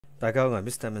大家好，我係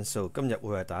Mr. Manso，今日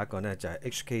會為大家講呢就係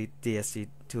HKDSE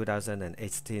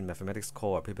 2018 Mathematics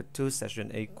Core Paper 2 Session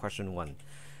 8 Question 1。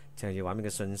呈現畫面嘅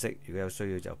信息，如果有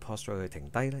需要就 pause 咗佢停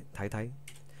低咧睇睇。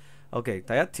OK，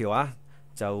 第一條啊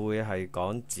就會係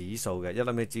講指數嘅。一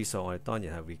諗起指數，我哋當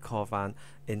然係 recall 翻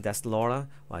index law 啦，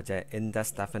或者 index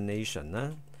definition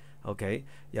啦。OK，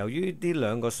 由於呢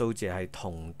兩個數字係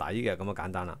同底嘅，咁就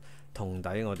簡單啦。同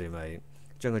底我哋咪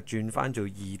將佢轉翻做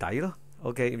異底咯。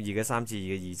OK， 2嘅3次，2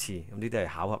嘅2次，咁呢啲係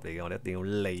巧合嚟嘅，我哋一定要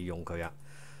利用佢啊。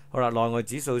好啦，內外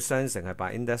指數相乘係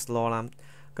by index law 啦。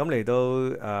咁嚟到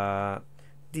呢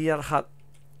一刻，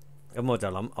咁我就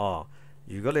諗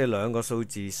如果你兩個數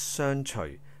字相除，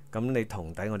咁你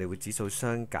同底我哋會指數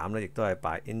相減呢，亦都係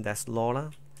by index law 啦。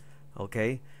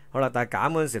OK， 好啦，但係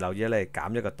減嗰陣時留意你係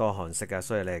減一個多項式嘅，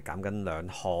所以你係減緊兩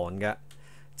項嘅。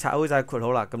拆好晒括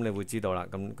好啦，咁你會知道啦。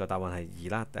咁個答案係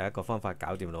2啦。第一個方法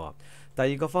搞掂咯。第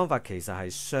二個方法其實係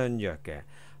相約嘅，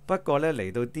不過呢，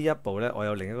嚟到呢一步呢，我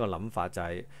有另一個諗法就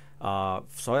係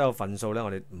所有份數呢，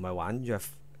我哋唔係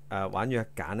玩約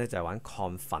簡呢，就係玩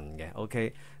抗分嘅。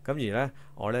OK， 咁而呢，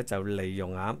我呢就利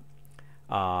用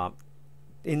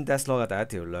index law 嘅第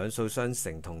一條兩數相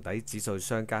乘同底指數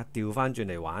相加，調翻轉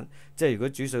嚟玩，即係如果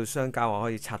指數相加，我可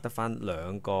以拆得翻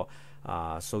兩個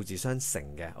數字相乘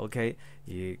嘅。OK，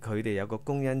 而佢哋有個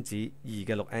公因子2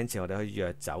嘅6n次，我哋可以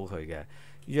約走佢嘅，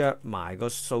約埋個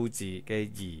數字嘅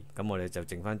2，咁我哋就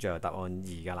剩翻最後答案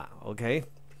2噶啦。OK，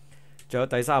 仲有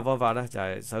第三個方法呢，就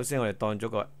係首先我哋當咗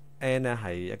個 n 呢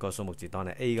係一個數目字，當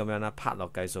係 A 咁樣啦，拍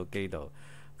落計數機度，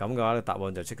咁嘅話答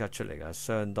案就即刻出嚟㗎，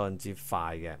相當之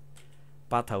快嘅。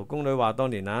白頭宮女話當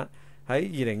年喺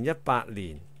2018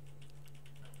年，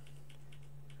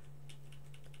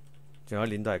仲有一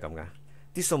年都係咁㗎，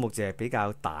啲數目字係比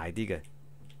較大啲嘅。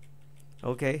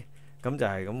OK， 咁就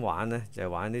係咁玩呢，就係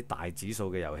玩啲大指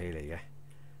數嘅遊戲嚟嘅。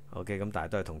OK， 咁但係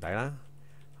都係同底啦。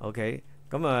OK，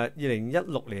 咁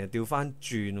2016年就調翻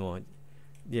轉喎。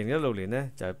2016年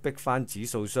呢，就係逼翻指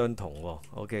數相同喎。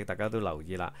OK， 大家都留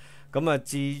意啦。咁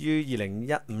至於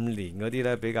2015年嗰啲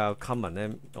呢，比較 common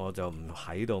呢，我就唔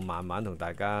喺度慢慢同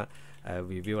大家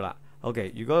review 啦。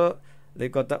OK， 如果你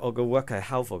覺得我嘅 work 係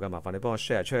helpful 嘅，麻煩你幫我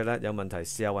share 出去啦。有問題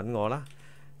試下揾我啦。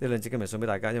呢兩節今日送俾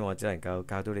大家，因為我只能夠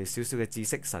教到你少少嘅知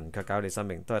識，神卻教你生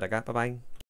命。多謝大家，拜拜。